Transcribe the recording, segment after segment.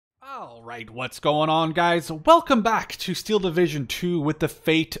Alright, what's going on, guys? Welcome back to Steel Division 2 with the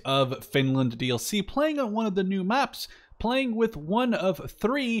Fate of Finland DLC, playing on one of the new maps, playing with one of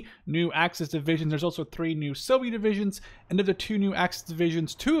 3 new Axis divisions. There's also 3 new Soviet divisions, and of the 2 new Axis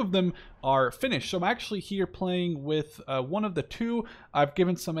divisions, 2 of them are Finnish. So I'm actually here playing with one of the 2. I've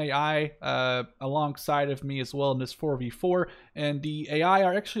given some AI alongside of me as well in this 4v4, and the AI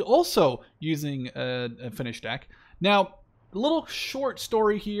are actually also using a Finnish deck. Now, a little short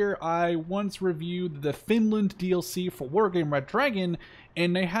story here. I once reviewed the Finland DLC for Wargame Red Dragon,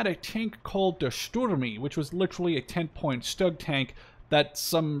 and they had a tank called the Sturmi, which was literally a 10-point Stug tank that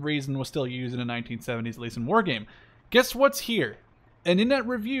some reason was still used in the 1970s, at least in Wargame. Guess what's here? And in that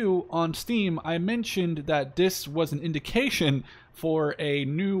review on Steam, I mentioned that this was an indication for a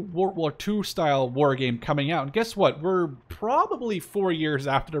new World War II style wargame coming out. And guess what? We're probably 4 years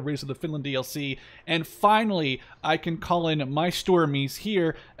after the release of the Finland DLC, and finally I can call in my Stormies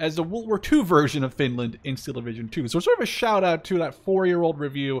here as the World War II version of Finland in Steel Division 2. So sort of a shout out to that 4-year-old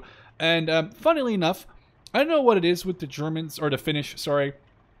review. And funnily enough, I don't know what it is with the Germans, or the Finnish, sorry,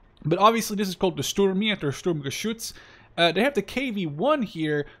 but obviously this is called the Sturmi after Sturmgeschütz. They have the KV-1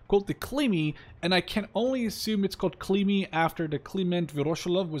 here called the Klimi, and I can only assume it's called Klimi after the Kliment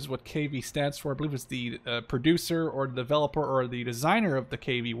Voroshilov was what KV stands for. I believe it's the producer or the developer or the designer of the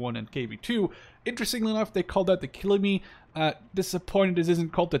KV-1 and KV-2. Interestingly enough, they called that the Klimi. Disappointed this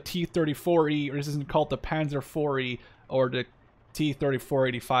isn't called the T-34E, or this isn't called the Panzer IV-E or the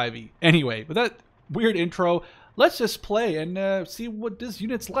T-3485E. Anyway, with that weird intro, let's just play and see what this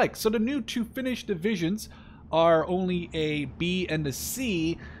unit's like. So the new 2 Finnish divisions are only a B and a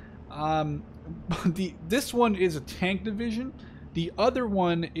C. This one is a tank division. The other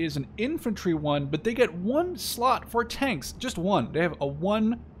one is an infantry one, but they get 1 slot for tanks. Just 1. They have a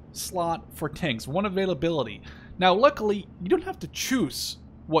 1 slot for tanks, 1 availability. Now, luckily, you don't have to choose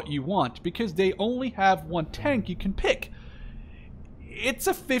what you want because they only have 1 tank you can pick. It's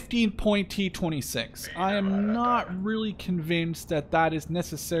a 15-point T-26. I am not really convinced that that is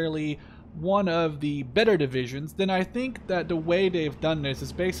necessarily one of the better divisions. Then I think that the way they've done this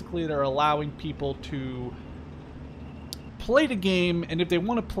is basically they're allowing people to play the game, and if they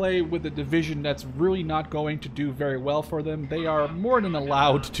want to play with a division that's really not going to do very well for them, they are more than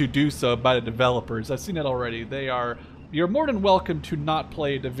allowed to do so by the developers. I've seen it already. You're more than welcome to not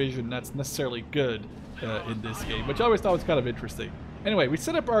play a division that's necessarily good in this game, which I always thought was kind of interesting. Anyway, we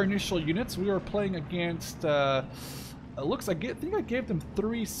set up our initial units. We were playing against I think I gave them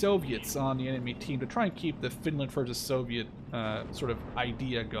 3 Soviets on the enemy team to try and keep the Finland versus Soviet sort of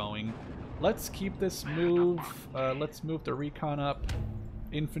idea going. Let's keep this move. Let's move the recon up,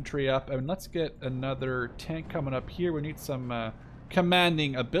 infantry up, and let's get another tank coming up here. We need some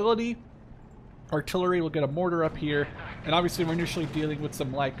commanding ability. Artillery, we'll get a mortar up here, and obviously we're initially dealing with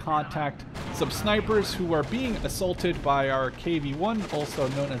some light contact, some snipers who are being assaulted by our KV-1, also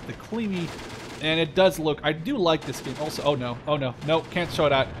known as the Klimi. And it does look, I do like this game. Also, oh no, nope, can't show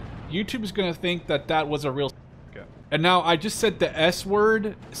that. YouTube is going to think that that was a real... Okay. And now I just said the S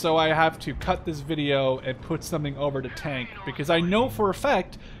word, so I have to cut this video and put something over the tank, because I know for a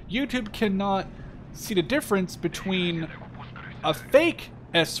fact YouTube cannot see the difference between a fake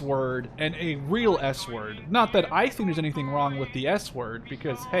S word and a real S word. Not that I think there's anything wrong with the S word,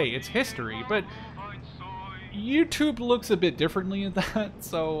 because hey, it's history, but YouTube looks a bit differently at that,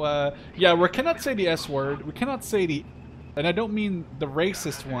 so yeah, we cannot say the S word, we cannot say the, and I don't mean the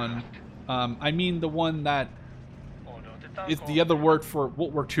racist one, I mean the one that is the other word for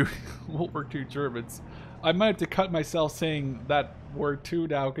World War II, World War II Germans. I might have to cut myself saying that word too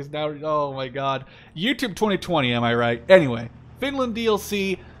now, because now, oh my god. YouTube 2020, am I right? Anyway, Finland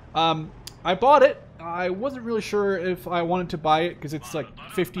DLC, I bought it. I wasn't really sure if I wanted to buy it because it's like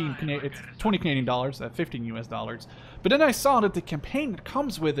it's 20 Canadian dollars, 15 US dollars. But then I saw that the campaign that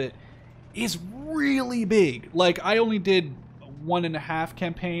comes with it is really big. Like, I only did 1.5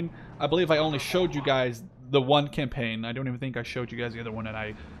 campaign. I believe I only showed you guys the 1 campaign. I don't even think I showed you guys the other one that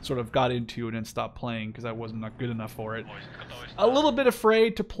I sort of got into and then stopped playing because I wasn't not good enough for it. A little bit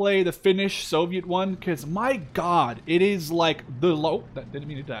afraid to play the Finnish Soviet one because, my god, it is like the didn't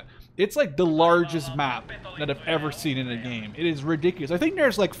mean to do that. It's like the largest map that I've ever seen in a game. It is ridiculous. I think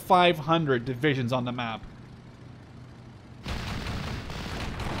there's like 500 divisions on the map.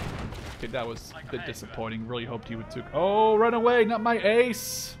 Okay, that was a bit disappointing. Really hoped he would took... Oh, run away! Not my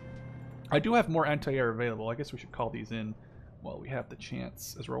ace! I do have more anti-air available. I guess we should call these in while we have the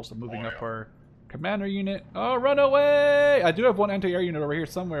chance, as we're also moving up our commander unit. Oh, run away! I do have 1 anti-air unit over here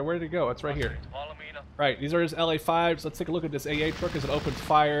somewhere. Where did it go? It's right here. Right, these are his LA5s. Let's take a look at this AA truck as it opens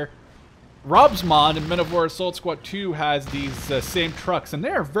fire. Rob's mod in Men of War Assault Squad 2 has these same trucks, and they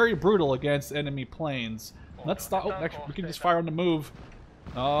are very brutal against enemy planes. Let's stop. Oh, actually, we can just fire on the move.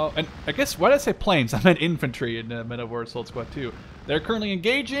 And I guess, why did I say planes? I meant infantry in Men of War Assault Squad 2. They're currently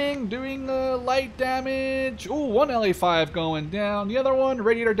engaging, doing light damage. Ooh, one LA5 going down. The other one,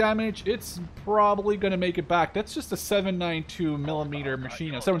 radiator damage. It's probably going to make it back. That's just a 7.92 millimeter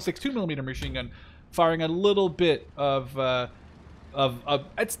machine gun, 7.62 millimeter machine gun, firing a little bit of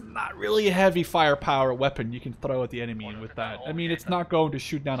it's not really a heavy firepower weapon you can throw at the enemy with that. I mean, it's not going to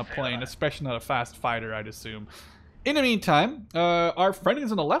shoot down a plane, especially not a fast fighter, I'd assume. In the meantime, our friends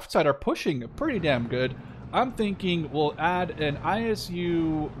on the left side are pushing pretty damn good. I'm thinking we'll add an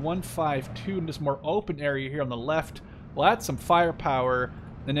ISU 152 in this more open area here on the left. We'll add some firepower,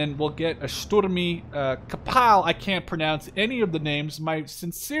 and then we'll get a Sturmy Kapal. I can't pronounce any of the names. My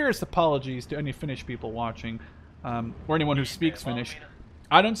sincerest apologies to any Finnish people watching, or anyone who speaks Finnish.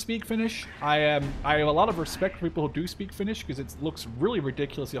 I don't speak Finnish. I have a lot of respect for people who do speak Finnish because it looks really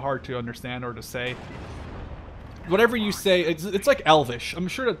ridiculously hard to understand or to say. Whatever you say, it's like Elvish. I'm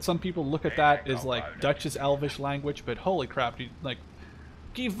sure that some people look at that as like Dutch's Elvish language, but holy crap, dude, like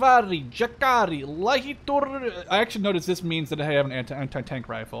Kivari, Jakari, Lahitur. I actually noticed this means that I have an anti-tank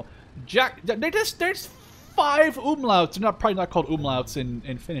rifle. There's 5 umlauts. They're probably not called umlauts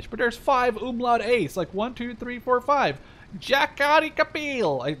in Finnish, but there's 5 umlaut A's, like 1, 2, 3, 4, 5. Jakari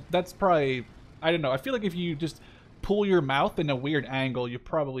Kapil. That's probably, I don't know. I feel like if you just pull your mouth in a weird angle, you're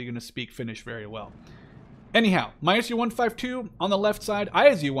probably going to speak Finnish very well. Anyhow, my ISU-152 on the left side,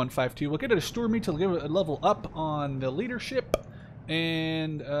 ISU-152. We'll get a Sturmy to give it a level up on the leadership,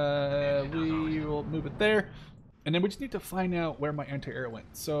 and we will move it there. And then we just need to find out where my anti-air went.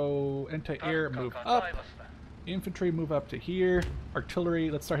 So, anti-air, move up. Infantry, move up to here.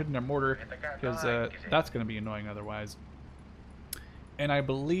 Artillery, let's start hitting their mortar, because that's going to be annoying otherwise. And I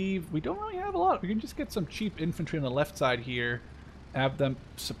believe we don't really have a lot. We can just get some cheap infantry on the left side here. Have them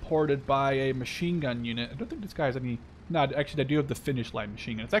supported by a machine gun unit. I don't think this guy has any... No, actually, I do have the Finnish light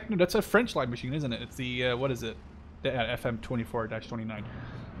machine gun. It's actually, that's a French light machine, isn't it? It's the, what is it? The FM24-29.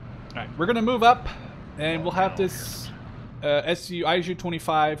 Alright, we're going to move up, and we'll have this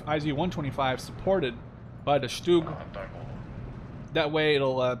ISU-25, ISU-125 supported by the Stug. That way,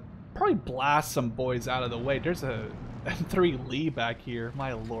 it'll probably blast some boys out of the way. There's a M3 Lee back here.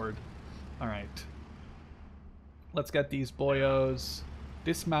 My lord. Alright. Let's get these boyos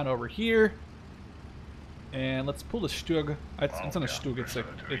dismount over here, and let's pull the Stug. It's not a Stug. It's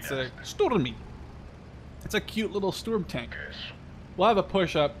a Sturmy. It's a cute little Sturm tank. We'll have a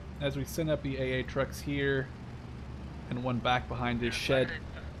push up as we send up the AA trucks here, and one back behind this shed.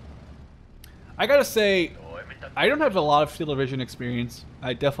 I gotta say, I don't have a lot of field of vision experience.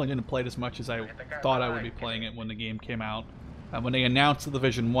 I definitely didn't play it as much as I thought I would be playing it when the game came out. When they announced the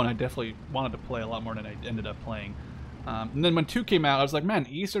Division 1, I definitely wanted to play a lot more than I ended up playing. And then when 2 came out, I was like, man,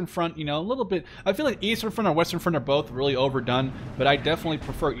 Eastern Front, you know, a little bit... I feel like Eastern Front and Western Front are both really overdone, but I definitely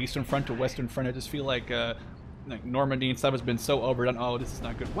prefer Eastern Front to Western Front. I just feel like Normandy and stuff has been so overdone. Oh, this is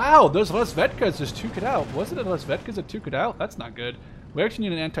not good. Wow, those Lesvetkas just took it out. Was it a Lesvetkas that took it out? That's not good. We actually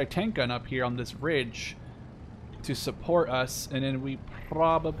need an anti-tank gun up here on this ridge to support us, and then we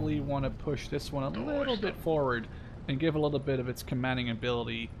probably want to push this one a little bit forward and give a little bit of its commanding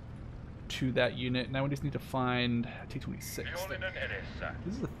ability to that unit. Now we just need to find T-26.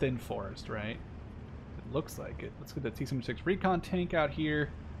 This is a thin forest, right? It looks like it. Let's get the T-76 recon tank out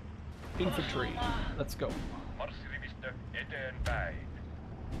here. Infantry. Let's go.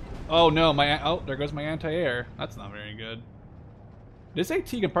 Oh no, there goes my anti-air. That's not very good. This AT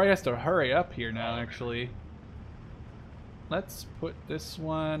can probably has to hurry up here now, actually. Let's put this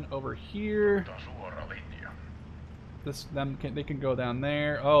one over here. They can go down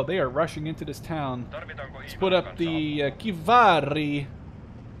there. Oh, they are rushing into this town. Let's put up the Kivari.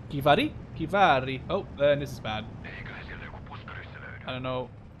 Kivari. Oh, this is bad. I don't know.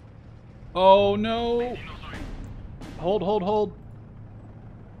 Oh no! Hold.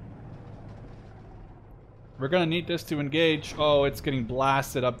 We're gonna need this to engage. Oh, it's getting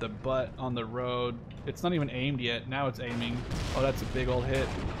blasted up the butt on the road. It's not even aimed yet. Now it's aiming. Oh, that's a big old hit.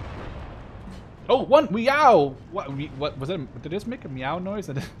 Oh, one meow! What was that? Did this make a meow noise?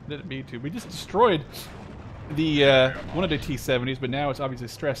 I didn't mean to. We just destroyed the one of the T-70s, but now it's obviously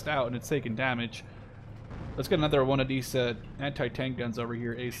stressed out and it's taking damage. Let's get another one of these anti-tank guns over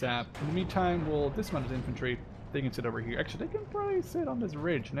here ASAP. In the meantime, we'll dismount his infantry. They can sit over here. Actually, they can probably sit on this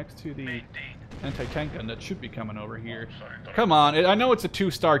ridge next to the anti-tank gun that should be coming over here. Come on. I know it's a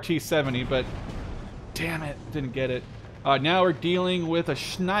 2-star T-70, but damn it, didn't get it. Now we're dealing with a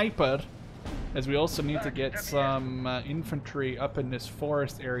sniper. as we also need to get some infantry up in this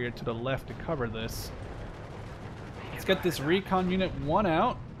forest area to the left to cover this. Let's get this recon unit 1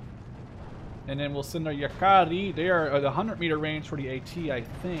 out. And then we'll send our Yakari. They are at the 100-meter range for the AT, I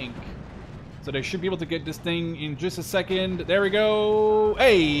think. So they should be able to get this thing in just a second. There we go.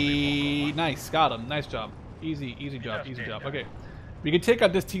 Hey! Nice. Got him. Nice job. Easy job. Easy job. Okay. We can take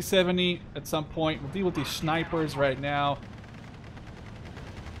out this T-70 at some point. We'll deal with these snipers right now.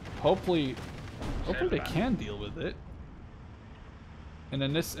 Hopefully they can deal with it. And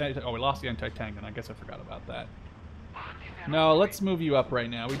then this... Oh, we lost the anti-tank, and I guess I forgot about that. No, let's move you up right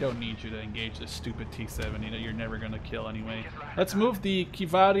now. We don't need you to engage this stupid T-70 that you're never going to kill anyway. Let's move the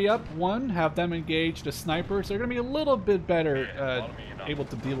Kivari up 1, have them engage the snipers. They're going to be a little bit better able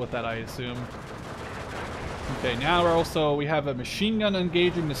to deal with that, I assume. Okay, now we have a machine gun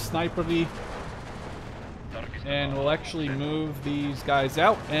engaging the sniper. And we'll actually move these guys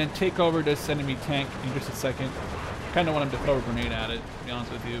out and take over this enemy tank in just a second. Kind of want him to throw a grenade at it, to be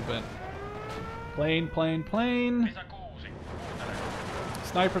honest with you, but... Plane.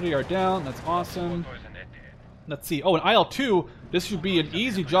 Sniper are down. That's awesome. Let's see. Oh, an IL-2. This should be an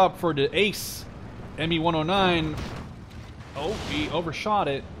easy job for the ace. ME-109. Oh, he overshot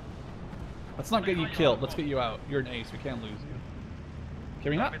it. Let's not get you killed. Let's get you out. You're an ace. We can't lose you.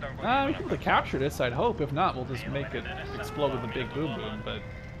 Can we not? We can be able to capture this, I'd hope. If not, we'll just make it explode with a big boom boom. But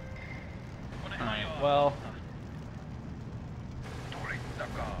alright, well...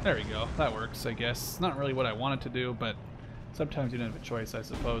 There we go. That works, I guess. Not really what I wanted to do, but sometimes you don't have a choice, I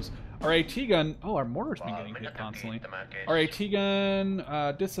suppose. Our AT gun... Oh, our mortar's been getting hit constantly. Our AT gun,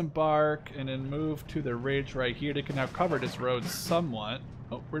 disembark, and then move to the ridge right here. They can now cover this road somewhat.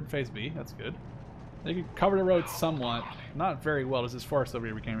 Oh, we're in phase B. That's good. They can cover the road somewhat. Not very well. There's this forest over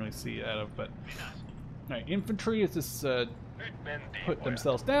here we can't really see out of, but... Alright, infantry is just put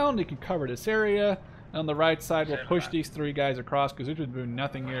themselves down. They can cover this area. On the right side, we'll push these 3 guys across because we've been doing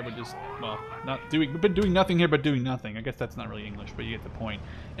nothing here but just, well, we've been doing nothing here but doing nothing. I guess that's not really English, but you get the point.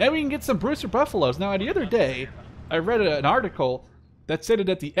 And we can get some Brewster Buffaloes. Now, the other day, I read an article that said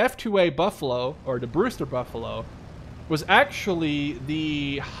that the F2A Buffalo, or the Brewster Buffalo, was actually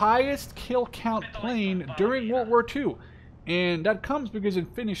the highest kill count plane during World War II. And that comes because in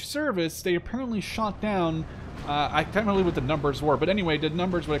Finnish service, they apparently shot down... I can't remember what the numbers were, but anyway, the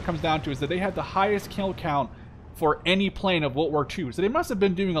numbers, what it comes down to is that they had the highest kill count for any plane of World War II. So they must have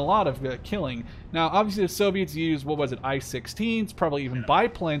been doing a lot of killing. Now, obviously, the Soviets used, what was it, I-16s, probably even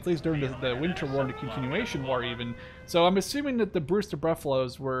biplanes, at least during the Winter War and the Continuation War even. So I'm assuming that the Brewster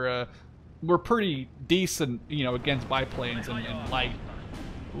Buffaloes were pretty decent, you know, against biplanes and light.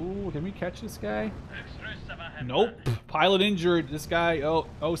 Ooh, can we catch this guy? Nope. Pilot injured. This guy,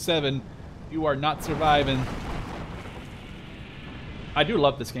 07. You are not surviving. I do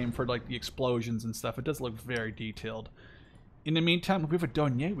love this game for like the explosions and stuff. It does look very detailed. In the meantime, we have a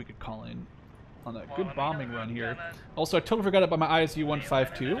Donier we could call in on a good bombing run here. Also, I totally forgot about my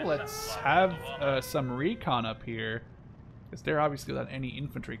ISU-152. Let's have some recon up here, because they're obviously without any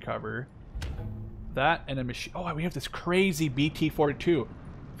infantry cover. That and a machine. Oh, we have this crazy BT-42.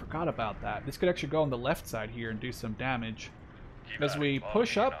 Forgot about that. This could actually go on the left side here and do some damage. As we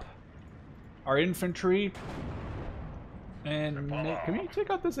push up our infantry, and can we take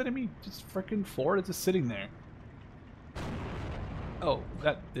out this enemy just freaking fort? It's just sitting there. Oh,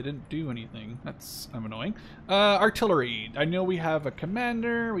 that didn't do anything. That's annoying. Artillery. I know we have a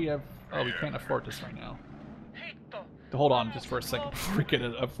commander. We have... Oh, we can't afford this right now. Hold on just for a second before we can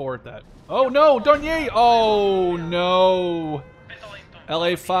afford that. Oh no, Donier! Oh no!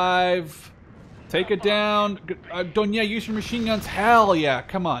 LA5. Take it down. Donier, use your machine guns. Hell yeah,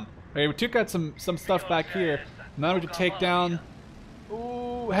 come on. Okay, we took out some stuff back here. Now we have to take down...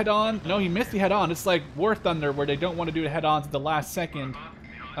 Ooh, head on. No, he missed the head on. It's like War Thunder where they don't want to do the head on to the last second.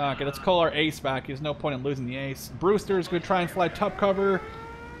 Okay, let's call our ace back. There's no point in losing the ace. Brewster is going to try and fly top cover.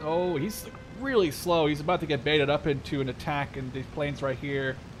 Oh, he's really slow. He's about to get baited up into an attack, and these planes right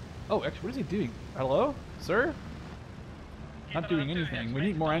here. Oh, actually, what is he doing? Hello? Sir? Not doing anything. We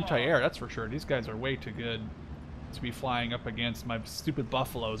need more anti-air, that's for sure. These guys are way too good to be flying up against my stupid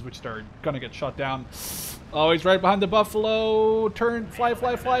buffaloes, which are gonna get shot down. Oh, he's right behind the buffalo. Turn, fly,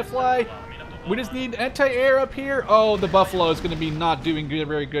 fly, fly, fly. We just need anti-air up here. Oh, the buffalo is gonna be not doing good,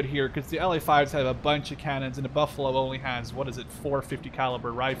 very good here, because the LA5s have a bunch of cannons, and the buffalo only has, what is it, 450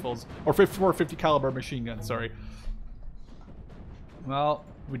 caliber rifles, or 450 caliber machine guns. Sorry. Well,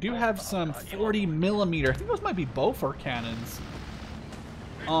 we do have some 40 millimeter. I think those might be Bofors cannons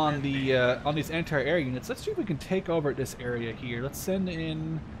on the on these anti-air units. Let's see if we can take over this area here. Let's send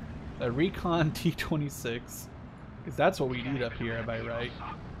in a recon T-26, because that's what we need up here, am I right?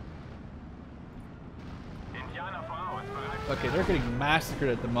 Okay, they're getting massacred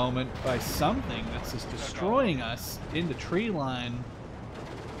at the moment by something that's just destroying us in the tree line.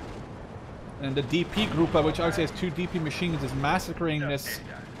 And the DP group, which obviously has 2 DP machines, is massacring this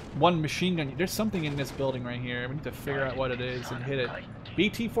one machine gun. There's something in this building right here. We need to figure out what it is and hit it.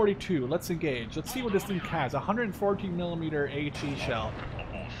 BT-42, let's engage. Let's see what this thing has. 114mm HE shell.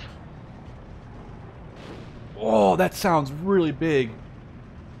 Oh, that sounds really big.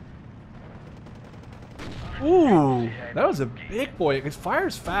 Ooh, that was a big boy. It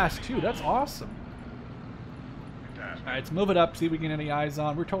fires fast too. That's awesome. Alright, let's move it up, see if we can get any eyes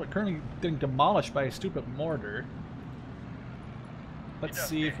on. We're currently getting demolished by a stupid mortar. Let's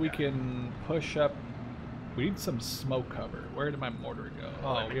see if we can push up. We need some smoke cover. Where did my mortar go?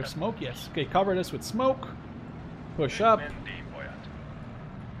 Oh, we have smoke? Yes. Okay, cover this with smoke. Push up.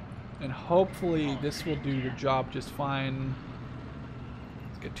 And hopefully this will do the job just fine.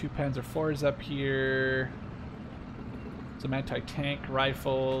 Let's get 2 Panzer IVs up here. Some anti-tank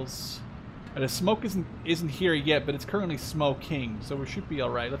rifles. The smoke isn't here yet, but it's currently smoking, so we should be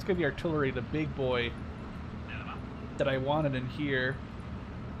alright. Let's get the artillery, the big boy that I wanted in here.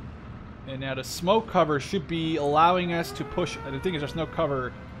 And now the smoke cover should be allowing us to push. The thing is, there's no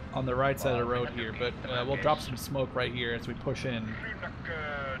cover on the right side of the road here, but we'll drop some smoke right here as we push in.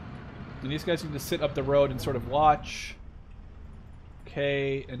 And these guys need to sit up the road and sort of watch.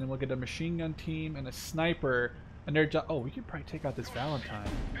 Okay, and then we'll get a machine gun team and a sniper. And they're just, oh, we could probably take out this Valentine.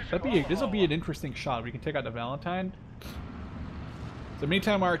 This will be an interesting shot. We can take out the Valentine. So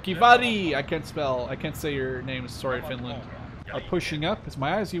meantime, our Kivari, I can't say your name, sorry, Finland, are pushing up. Because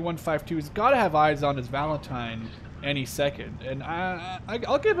my ISU-152 has got to have eyes on this Valentine any second. And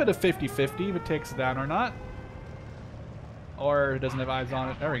I'll give it a 50-50 if it takes it down or not. Or it doesn't have eyes on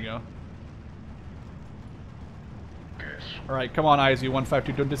it. There we go. Alright, come on,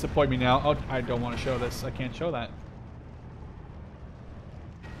 ISU-152, don't disappoint me now. Oh, I don't want to show this. I can't show that.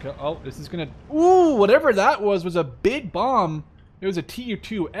 Oh, this is gonna... Ooh, whatever that was a big bomb. It was a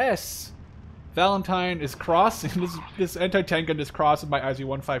Tu-2S. Valentine is crossing. This anti-tank gun is crossing by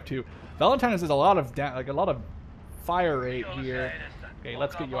ISU-152. Valentine has a lot of fire rate here. Okay,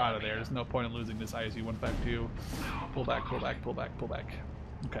 let's get you out of there. There's no point in losing this ISU-152. Pull back, pull back, pull back, pull back.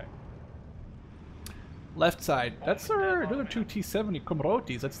 Okay. Left side. That's our other 2 T-70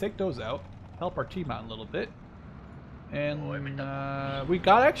 Komrotis. Let's take those out. Help our team out a little bit. And we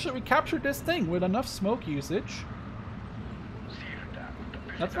captured this thing with enough smoke usage.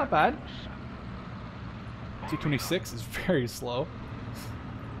 That's not bad. T-26 is very slow.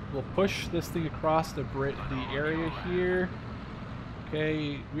 We'll push this thing across the area here.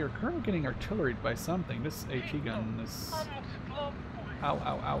 Okay, we are currently getting artilleried by something. This AT gun is... Ow,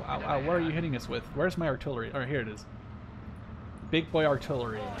 ow, ow, ow, ow. What are you hitting us with? Where's my artillery? Oh, here it is. Big boy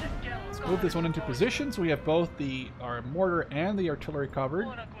artillery. Let's move this one into position so we have both our mortar and the artillery covered.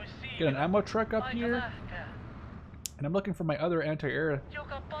 Get an ammo truck up here. And I'm looking for my other anti-air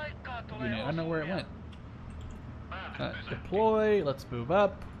unit. I don't know where it went. Deploy. Let's move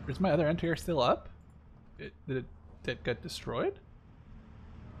up. Is my other anti-air still up? Did it get destroyed?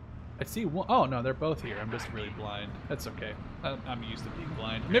 I see one. Oh no, they're both here. I'm just really blind. That's okay. I'm used to being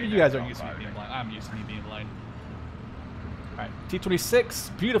blind. Maybe you guys aren't used to me being blind. I'm used to me being blind. Alright,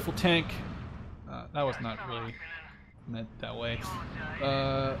 T-26, beautiful tank. That was not really meant that way.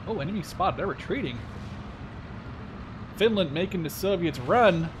 Oh, enemy spotted. They're retreating. Finland making the Soviets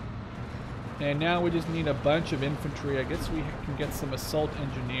run. And now we just need a bunch of infantry. I guess we can get some assault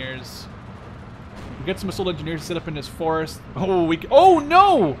engineers. We get some assault engineers to sit up in this forest. Oh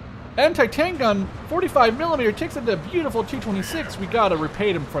no! Anti-tank gun, 45mm, takes out the beautiful T-26. We gotta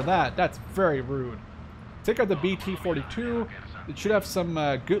repay them for that. That's very rude. Take out the BT-42. It should have some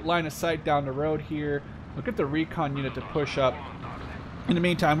good line of sight down the road here. We'll get the recon unit to push up. In the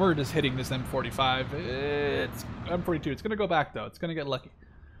meantime, we're just hitting this M45. It's M42. It's gonna go back though. It's gonna get lucky.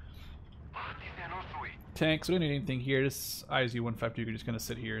 Tanks, we don't need anything here. This ISU-152 is just gonna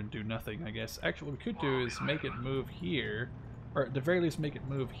sit here and do nothing, I guess. Actually, what we could do is make it move here. Or at the very least make it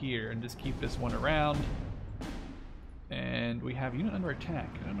move here and just keep this one around. And we have unit under attack.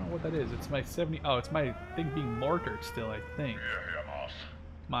 I don't know what that is. It's my 70... Oh, it's my thing being mortared still, I think.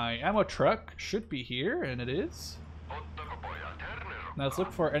 My ammo truck should be here, and it is. Now let's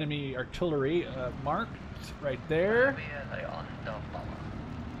look for enemy artillery marked right there.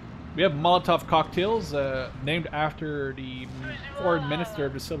 We have Molotov cocktails named after the foreign minister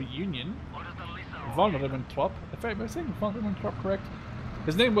of the Soviet Union. Von Ribbentrop. If I'm saying Von Ribbentrop correct?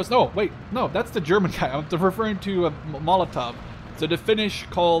 His name was... No, wait. No, that's the German guy. I'm referring to Molotov. So the Finnish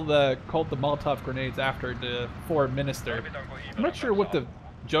called the Molotov grenades after the foreign minister. I'm not sure what the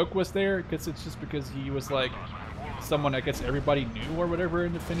joke was there. I guess it's just because he was like someone I guess everybody knew or whatever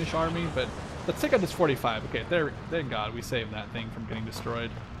in the Finnish army. But let's take out this 45. Okay, there. Thank God we saved that thing from getting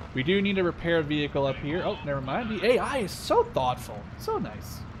destroyed. We do need a repair vehicle up here. Oh, never mind. The AI is so thoughtful. So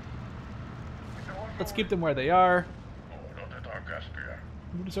nice. Let's keep them where they are.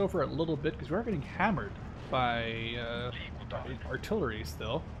 Move this over a little bit because we're getting hammered by artillery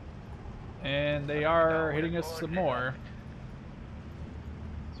still. And they are hitting us some more.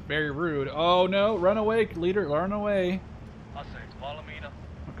 It's very rude. Oh no, run away, leader, run away.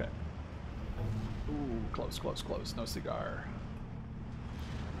 Okay. Ooh, close, close, close. No cigar.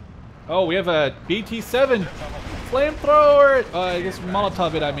 Oh, we have a BT-7 flamethrower. I guess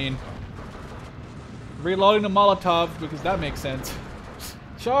Molotov it, I mean. Reloading the Molotov because that makes sense.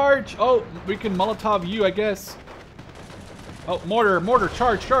 Charge! Oh, we can Molotov you, I guess. Oh, mortar, mortar,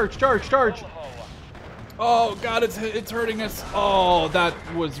 charge, charge, charge, charge! Oh God, it's hurting us. Oh, that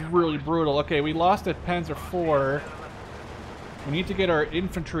was really brutal. Okay, we lost at Panzer IV. We need to get our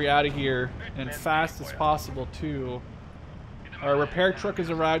infantry out of here and fast as possible too. Our repair truck has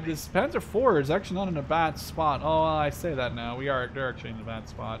arrived. This Panzer IV is actually not in a bad spot. Oh, I say that now. They're actually in a bad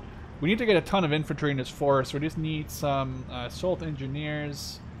spot. We need to get a ton of infantry in this force. We just need some assault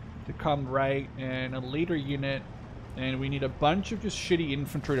engineers to come right and a leader unit. And we need a bunch of just shitty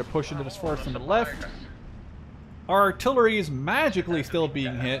infantry to push into this forest on the left. Our artillery is magically still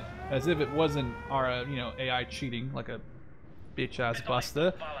being hit, as if it wasn't our, you know, AI cheating like a bitch-ass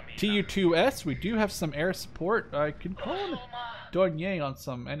busta. TU-2S, we do have some air support. I can call in a Dornier on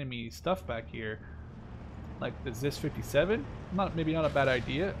some enemy stuff back here. Like the ZIS-57? Maybe not a bad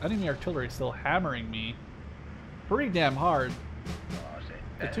idea. Enemy artillery is still hammering me pretty damn hard.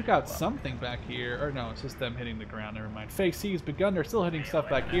 They took out something back here. Or no, it's just them hitting the ground. Never mind. Phase C has begun. They're still hitting stuff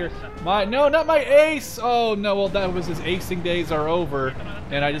back here. No, not my ace! Oh no, well that was his acing days are over.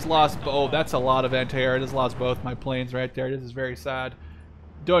 And I just lost, oh, that's a lot of anti-air. I just lost both my planes right there. This is very sad.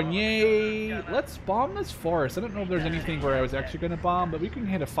 Dornier, let's bomb this forest. I don't know if there's anything where I was actually going to bomb, but we can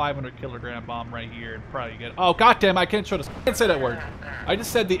hit a 500-kilogram bomb right here and probably get... Oh, goddamn, I can't show this. I can't say that word. I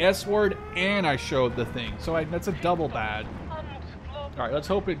just said the S word and I showed the thing. So that's a double bad. Alright, let's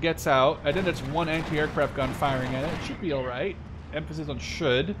hope it gets out. I think that's one anti-aircraft gun firing at it. It should be alright. Emphasis on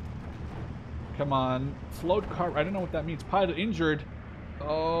should. Come on. Float car... I don't know what that means. Pilot injured.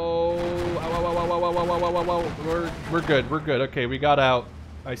 Oh... We're good. We're good. Okay, we got out.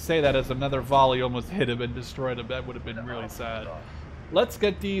 I say that as another volley almost hit him and destroyed him. That would have been really sad. Let's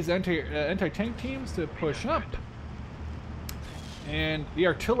get these anti-tank teams to push up. And the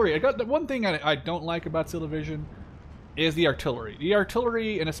artillery. I got the one thing I don't like about Seal Division is the artillery. The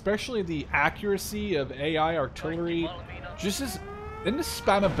artillery, and especially the accuracy of AI artillery, just is, and the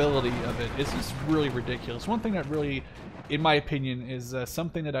spammability of it is just really ridiculous. One thing that really, in my opinion, is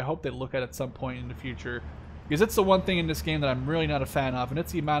something that I hope they look at some point in the future. Because it's the one thing in this game that I'm really not a fan of, and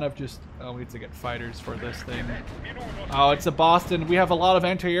it's the amount of just... Oh, we need to get fighters for this thing. Oh, it's a Boston. We have a lot of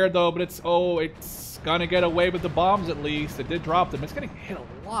anti-air, though, but it's... Oh, it's gonna get away with the bombs, at least. It did drop them. It's gonna hit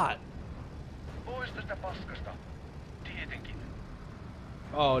a lot.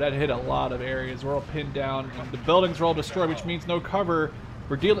 Oh, that hit a lot of areas. We're all pinned down. The buildings are all destroyed, which means no cover.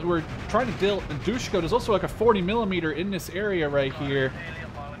 We're trying to deal... And Dushko, there's also like a 40mm in this area right here.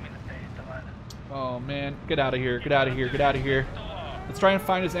 Oh man, get out of here, get out of here, get out of here. Let's try and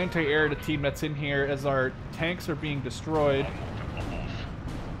find this anti-air the team that's in here as our tanks are being destroyed.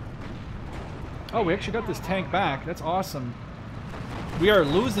 Oh, we actually got this tank back. That's awesome. We are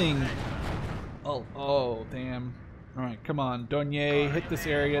losing. Oh, damn. Alright, come on. Dornier, hit this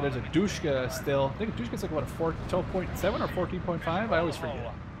area. There's a Dushka still. I think a Dushka's like, what, a 12.7 or 14.5? I always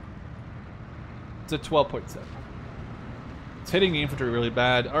forget. It's a 12.7. It's hitting the infantry really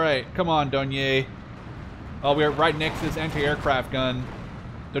bad. Alright, come on, Dornier. Oh, we're right next to this anti-aircraft gun.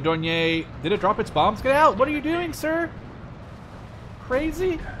 The Dornier, did it drop its bombs? Get out! What are you doing, sir?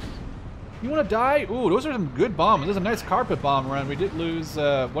 Crazy? You want to die? Ooh, those are some good bombs. There's a nice carpet bomb run. We did lose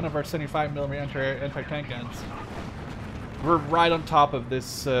one of our 75mm anti-tank guns. We're right on top of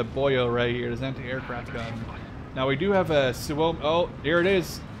this boyo right here, this anti-aircraft gun. Now we do have a Suom. Oh, here it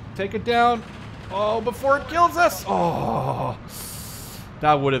is. Take it down. Oh, before it kills us! Oh,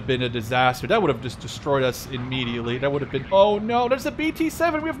 that would have been a disaster. That would have just destroyed us immediately. That would have been... Oh no, there's a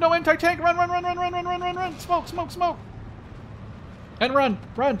BT-7. We have no anti-tank. Run, run, run, run, run, run, run, run, run. Smoke, smoke, smoke. And run,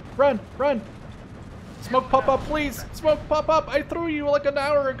 run, run, run. Smoke pop up, please. Smoke pop up. I threw you like an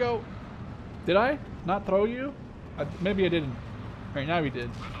hour ago. Did I not throw you? Maybe I didn't. All right, now we did.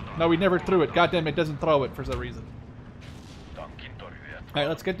 No, we never threw it. God damn, it doesn't throw it for some reason. Alright,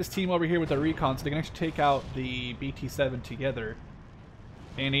 let's get this team over here with the recon so they can actually take out the BT-7 together.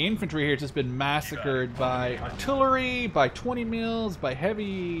 And the infantry here has just been massacred by artillery, by 20 mils, by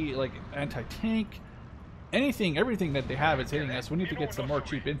heavy, like, anti-tank. Anything, everything that they have is hitting us. We need to get some more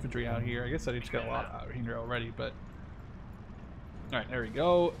cheap infantry out here. I guess I just got a lot out here already, but... Alright, there we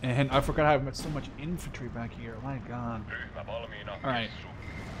go. And I forgot I have so much infantry back here. My god. Alright.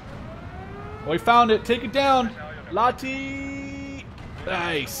 We found it. Take it down. Lati!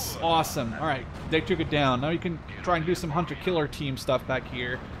 Nice. Awesome. Alright, they took it down. Now you can try and do some hunter-killer team stuff back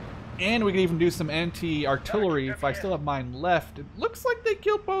here. And we can even do some anti-artillery if I still have mine left. It looks like they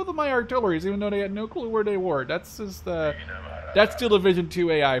killed both of my artilleries, even though they had no clue where they were. That's just that's still Division 2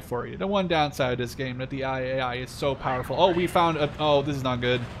 AI for you. The one downside of this game that the AI is so powerful. Oh, we found a... Oh, this is not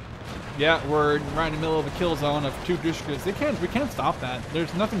good. Yeah, we're right in the middle of a kill zone of 2 Dushkas. We can't stop that.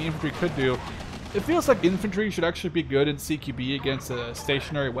 There's nothing the infantry could do. It feels like infantry should actually be good in CQB against a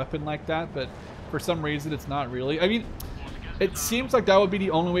stationary weapon like that, but for some reason it's not really. I mean, it seems like that would be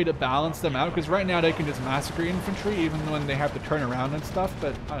the only way to balance them out, because right now they can just massacre infantry even when they have to turn around and stuff,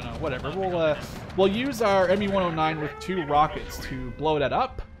 but I don't know, whatever. We'll use our ME-109 with 2 rockets to blow that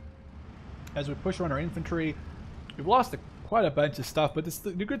up as we push around our infantry. We've lost quite a bunch of stuff, but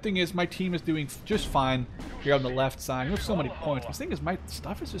the good thing is my team is doing just fine here on the left side. We have so many points. The thing is my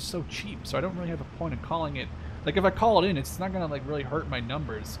stuff is just so cheap, so I don't really have a point in calling it. Like, if I call it in, it's not going to, like, really hurt my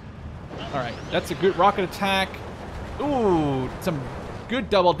numbers. Alright, that's a good rocket attack. Ooh, some good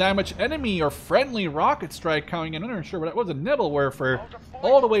double damage. Enemy or friendly rocket strike coming in. I'm not sure what that was. A Nebelwerfer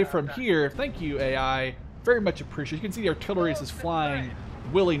all the way from here. Thank you, AI. Very much appreciated. You can see the artillery is just flying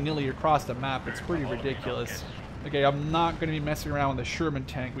willy-nilly across the map. It's pretty ridiculous. Okay, I'm not going to be messing around with the Sherman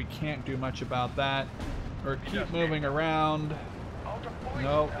tank. We can't do much about that. Or keep moving around.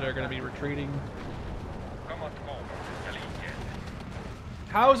 No, they're going to be retreating.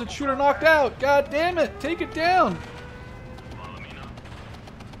 How is it shooter knocked out? God damn it! Take it down!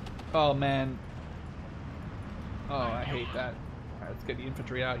 Oh man. Oh, I hate that. Alright, let's get the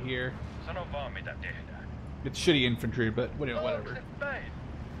infantry out here. It's shitty infantry, but whatever.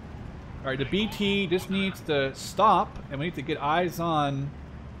 Alright, the BT just needs to stop, and we need to get eyes on...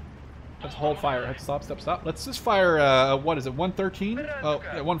 Let's hold fire. Let's stop. Let's just fire, what is it, 113? Oh,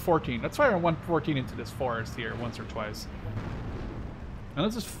 yeah, 114. Let's fire a 114 into this forest here once or twice. And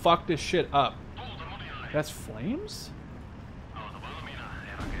let's just fuck this shit up. That's flames?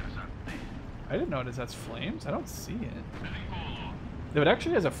 I didn't notice that's flames. I don't see it. If it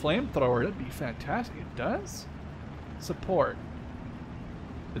actually has a flamethrower, that'd be fantastic. It does? Support.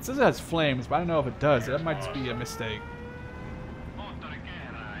 It says it has flames, but I don't know if it does. That might just be a mistake.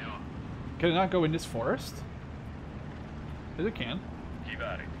 Can it not go in this forest? Yes, it can.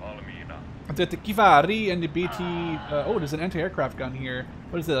 The Kivari and the BT. Oh, there's an anti-aircraft gun here.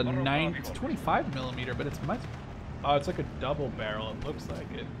 What is it? A 9? It's 25 millimeter, but it's much. Oh, it's like a double barrel. It looks like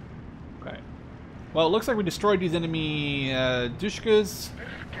it. Okay. Well, it looks like we destroyed these enemy Dushkas.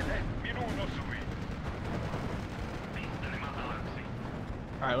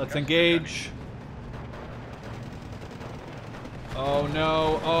 All right, let's engage. Oh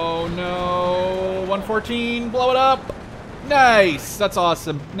no! Oh no! 114, blow it up! Nice! That's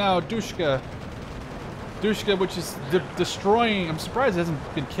awesome. Now Dushka, which is destroying. I'm surprised it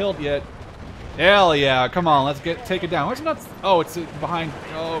hasn't been killed yet. Hell yeah! Come on, let's take it down. What's not? Oh, it's behind.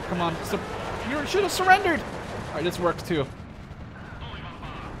 Oh, come on! So, you should have surrendered. All right, this works too.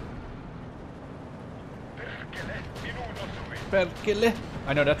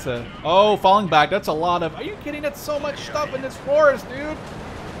 I know that's a... Oh, falling back. That's a lot of... Are you kidding? That's so much stuff in this forest, dude.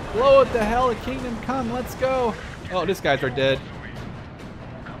 Blow it the hell. The kingdom come. Let's go. Oh, these guys are dead.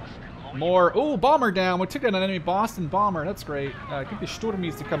 More. Oh, bomber down. We took out an enemy Boston bomber. That's great. Get the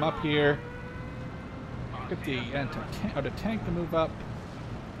Sturmies to come up here. Get the tank to move up.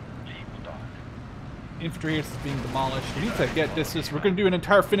 Infantry is being demolished. We need to get this. We're going to do an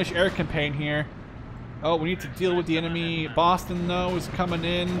entire Finnish air campaign here. Oh, we need to deal with the enemy. Boston, though, is coming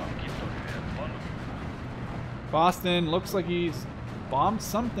in. Boston looks like he's bombed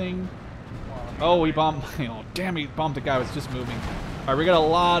something. Oh, he bombed... Oh, damn, he bombed the guy who was just moving. All right, we got a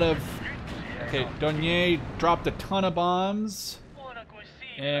lot of... Okay, Donier dropped a ton of bombs.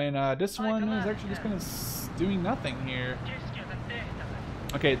 And this one is actually just kind of doing nothing here.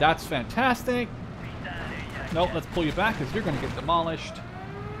 Okay, that's fantastic. Nope, let's pull you back because you're going to get demolished.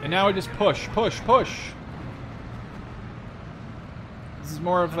 And now we just push. This is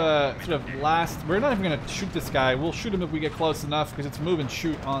more of a sort of last... We're not even going to shoot this guy. We'll shoot him if we get close enough because it's move and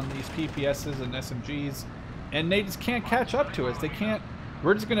shoot on these PPSs and SMGs. And they just can't catch up to us. They can't...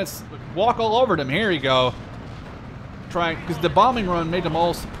 We're just going to walk all over them. Here we go. Because the bombing run made them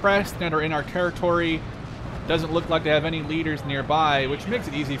all suppressed and are in our territory. Doesn't look like they have any leaders nearby, which makes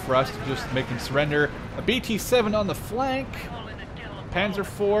it easy for us to just make them surrender. A BT-7 on the flank. Panzer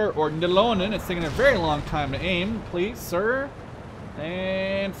IV or Nilonen. It's taking a very long time to aim. Please, sir.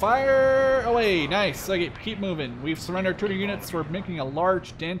 And fire away. Nice. Okay, keep moving. We've surrendered 2 units. We're making a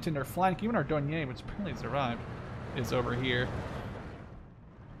large dent in their flank. Even our Dornier, which apparently survived, is over here.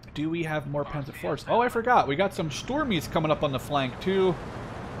 Do we have more Panzer IVs? Oh, I forgot. We got some Sturmies coming up on the flank, too.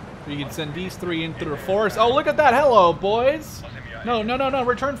 We can send these 3 into the forest. Oh, look at that. Hello, boys. No, no, no, no.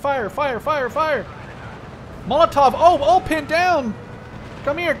 Return fire. Fire, fire, fire. Molotov. Oh, all pinned down.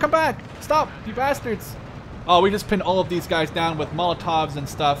 Come here. Come back. Stop, you bastards. Oh, we just pinned all of these guys down with Molotovs and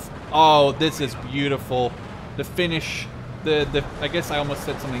stuff. Oh, this is beautiful. The Finnish, I guess I almost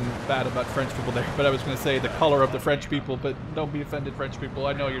said something bad about French people there, but I was going to say the color of the French people, but don't be offended, French people.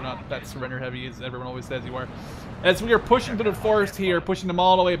 I know you're not that surrender heavy as everyone always says you are. As we are pushing through the forest here, pushing them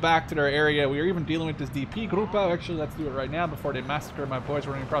all the way back to their area, we are even dealing with this DP group. Actually, let's do it right now before they massacre my boys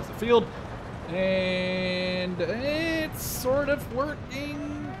running across the field. And it's sort of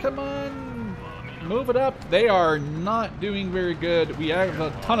working. Come on. Move it up. They are not doing very good. We have a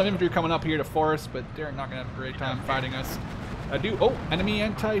ton of infantry coming up here to forest, but they're not going to have a great time fighting us. Oh, enemy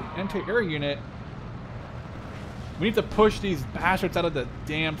anti-air unit. We need to push these bastards out of the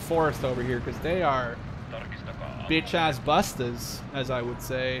damn forest over here because they are bitch-ass bustas, as I would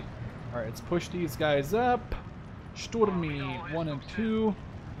say. All right, let's push these guys up. Sturmy 1 and 2.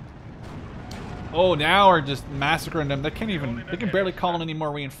 Oh, now we're just massacring them. They can barely call in any more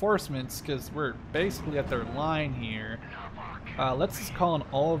reinforcements because we're basically at their line here. Let's just call in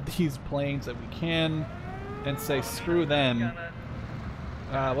all of these planes that we can and say screw them.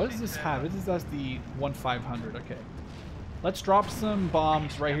 What does this have? This is the 1500. Okay. Let's drop some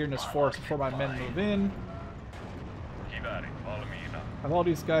bombs right here in this forest before my men move in. Have all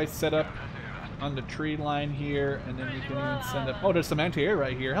these guys set up on the tree line here, and then we can even send up... Oh, there's some anti-air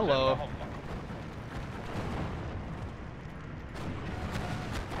right here. Hello.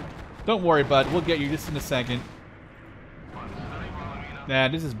 Don't worry, bud. We'll get you just in a second. Nah,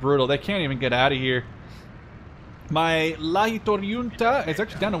 this is brutal. They can't even get out of here. My Lahitoriunta is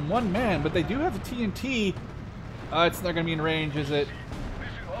actually down to 1 man, but they do have a TNT. It's not going to be in range, is it?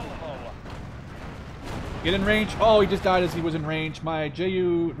 Get in range. Oh, he just died as he was in range. My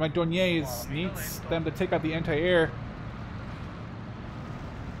Dorniers needs them to take out the anti-air.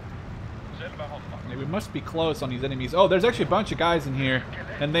 We must be close on these enemies. Oh, there's actually a bunch of guys in here,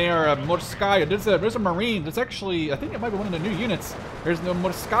 and they are Morskaya. There's a Marine. That's actually, I think it might be one of the new units. There's no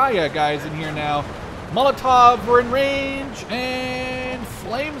Morskaya guys in here now. Molotov, we're in range, and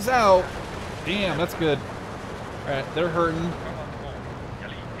flames out. Damn, that's good. All right, they're hurting.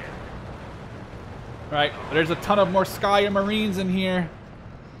 All right, there's a ton of Morskaya Marines in here.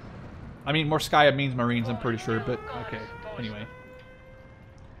 I mean, Morskaya means Marines, I'm pretty sure, but okay. Anyway.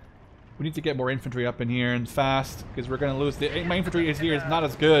 We need to get more infantry up in here and fast because we're going to lose. My infantry is here is not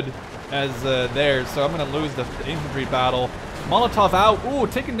as good as theirs, so I'm going to lose the infantry battle. Molotov out. Ooh,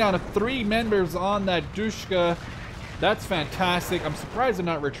 taking down 3 members on that Dushka. That's fantastic. I'm surprised they're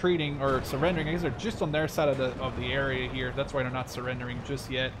not retreating or surrendering. I guess they're just on their side of the area here. That's why they're not surrendering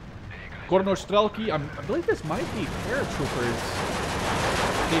just yet. Gornostrelki. I believe this might be paratroopers.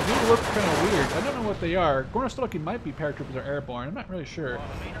 They do look kind of weird. I don't know what they are. Gornostrelki might be paratroopers or airborne. I'm not really sure.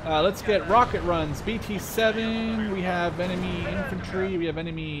 Let's get rocket runs. BT-7. We have enemy infantry. We have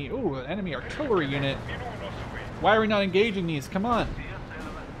enemy... Ooh, enemy artillery unit. Why are we not engaging these? Come on.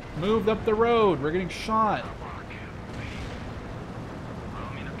 Move up the road. We're getting shot.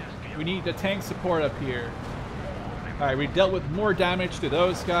 We need the tank support up here. Alright, we dealt with more damage to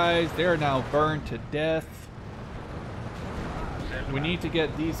those guys. They're now burned to death. We need to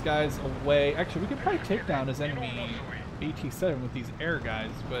get these guys away. Actually, we could probably take down his enemy BT-7 with these air guys,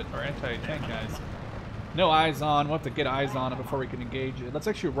 but our anti-tank guys. No eyes on. We'll have to get eyes on it before we can engage it. Let's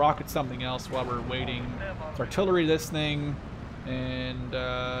actually rocket something else while we're waiting. Let's artillery this thing. And,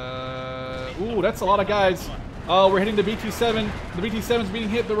 ooh, that's a lot of guys. Oh, we're hitting the BT-7. The BT-7's being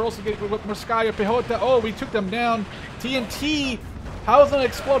hit. We're also getting with Morskaya Pehota. Oh, we took them down. TNT. How is that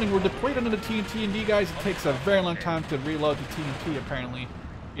exploding? We're depleted on the TNT, guys. It takes a very long time to reload the TNT, apparently.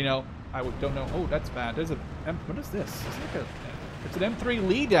 You know, I don't know. Oh, that's bad. There's a... What is this? It's an M3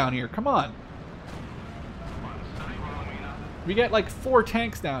 Lee down here. Come on. We got like 4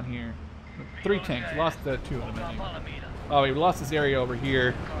 tanks down here. 3 tanks. We lost 2 of them, I think. Oh, we lost this area over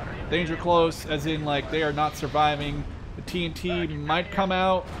here. Danger close, as in, like, they are not surviving. The TNT might come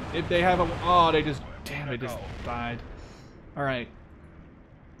out if they have a... Oh, they just... Damn, they just died. Alright.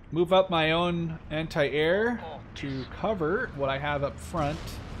 Move up my own anti-air to cover what I have up front.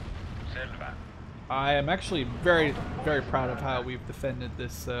 I am actually very, very proud of how we've defended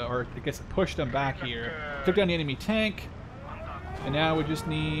this, or I guess pushed them back here. Took down the enemy tank, and now we just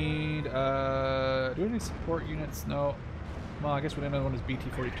need, do we have any support units? No. Well, I guess we another one is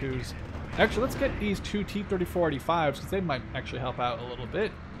BT-42s. Actually, let's get these two T-34-85s, because they might actually help out a little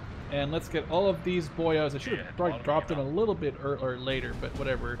bit. And let's get all of these boyos. I should have probably dropped them a little bit or later, but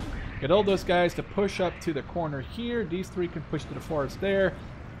whatever. Get all those guys to push up to the corner here. These three can push to the forest there.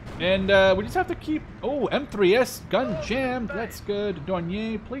 And we just have to keep... Oh, M3S gun jammed. That's good.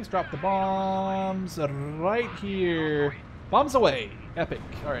 Dornier, please drop the bombs right here. Bombs away. Epic.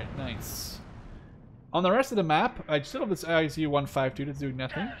 All right, nice. On the rest of the map, I still have this ISU-152 that's doing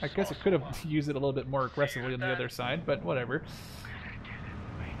nothing. I guess I could have used it a little bit more aggressively on the other side, but whatever.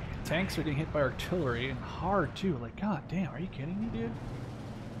 Tanks are getting hit by artillery, and hard too. Like, god damn, are you kidding me, dude?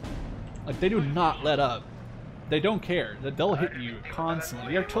 Like, they do not let up. They don't care. They'll hit you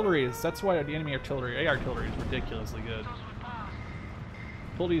constantly. The artillery is, that's why the enemy artillery, artillery is ridiculously good.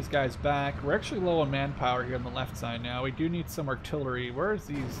 Pull these guys back. We're actually low on manpower here on the left side now. We do need some artillery. Where's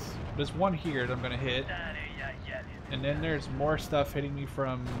these? There's one here that I'm going to hit. And then there's more stuff hitting me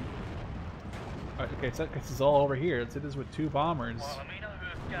from... Okay, so this is all over here. Let's hit this with two bombers.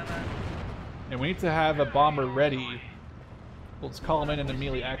 And we need to have a bomber ready. We'll just call him in and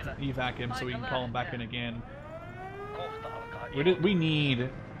immediately evac him so we can call him back in again. We need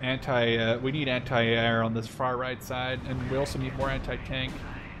anti-air on this far right side, and we also need more anti-tank.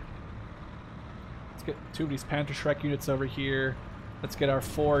 Let's get two of these Panther Shrek units over here. Let's get our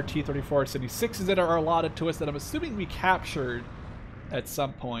 4 T-34-76s that are allotted to us that I'm assuming we captured at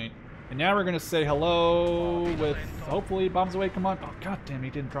some point. And now we're going to say hello with, hopefully, bombs away, come on. Oh, god damn, he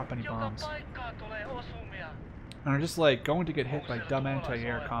didn't drop any bombs. And we're just like going to get hit by dumb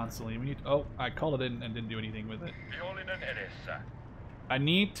anti-air constantly. We need, oh, I called it in and didn't do anything with it. I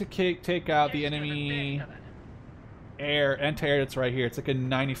need to take out the enemy anti-air that's right here. It's like a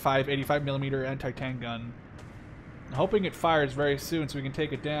 85 millimeter anti-tank gun. I'm hoping it fires very soon so we can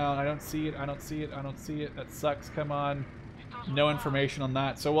take it down. I don't see it, I don't see it, I don't see it. That sucks, come on. No information on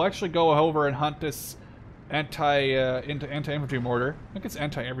that. So we'll actually go over and hunt this anti-infantry mortar. I think it's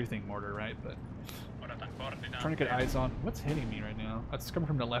anti-everything mortar, right? But trying to get eyes on what's hitting me right now. That's coming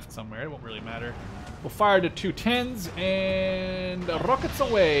from the left somewhere. It won't really matter. We'll fire the 2 10s and rockets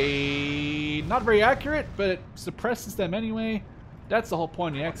away. Not very accurate, but it suppresses them anyway. That's the whole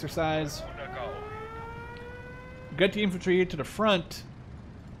point of the exercise. Get the infantry here to the front,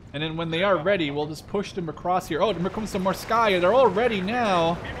 and then when they are ready, we'll just push them across here. Oh, there comes some more sky. They're all ready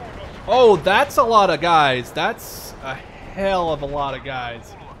now. Oh, that's a lot of guys. That's a hell of a lot of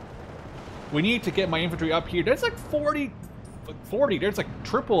guys. We need to get my infantry up here. There's like 40. There's like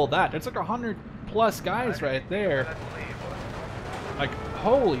triple that. There's like 100 plus guys right there. Like,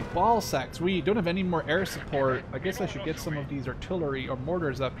 holy ball sacks. We don't have any more air support. I guess I should get some of these artillery or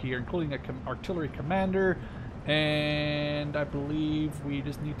mortars up here, including an artillery commander. And I believe we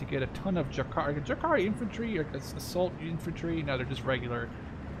just need to get a ton of Jakari infantry or assault infantry. No, they're just regular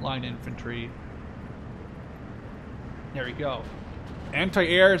line infantry. There we go.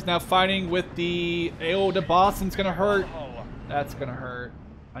 Anti-air is now fighting with the... Oh, the Boston's gonna hurt. That's gonna hurt.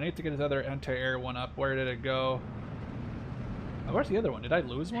 I need to get his other anti-air one up. Where did it go? Oh, where's the other one? Did I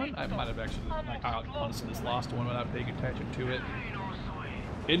lose one? I might have actually, like, I honestly just lost one without paying attention to it.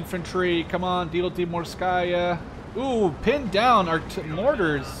 Infantry, come on, deal with the Morskaya. Ooh, pinned down our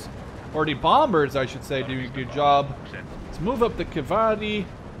mortars. Or the bombers, I should say, doing a good job. Let's move up the Kavari.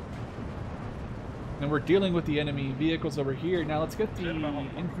 And we're dealing with the enemy vehicles over here. Now let's get the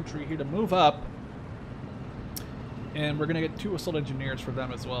infantry here to move up. And we're going to get 2 assault engineers for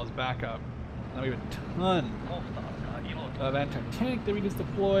them as well as backup. Now we have a ton of anti-tank that we just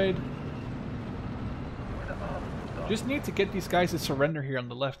deployed. Just need to get these guys to surrender here on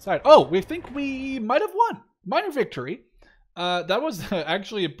the left side. Oh, we think we might have won. Minor victory. That was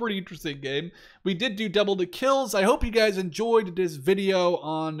actually a pretty interesting game. We did do double the kills. I hope you guys enjoyed this video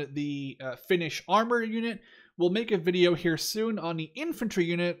on the Finnish armor unit. We'll make a video here soon on the infantry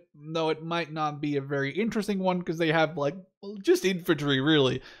unit, though it might not be a very interesting one because they have, like, just infantry,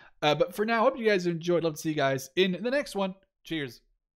 really. But for now, I hope you guys enjoyed. Love to see you guys in the next one. Cheers.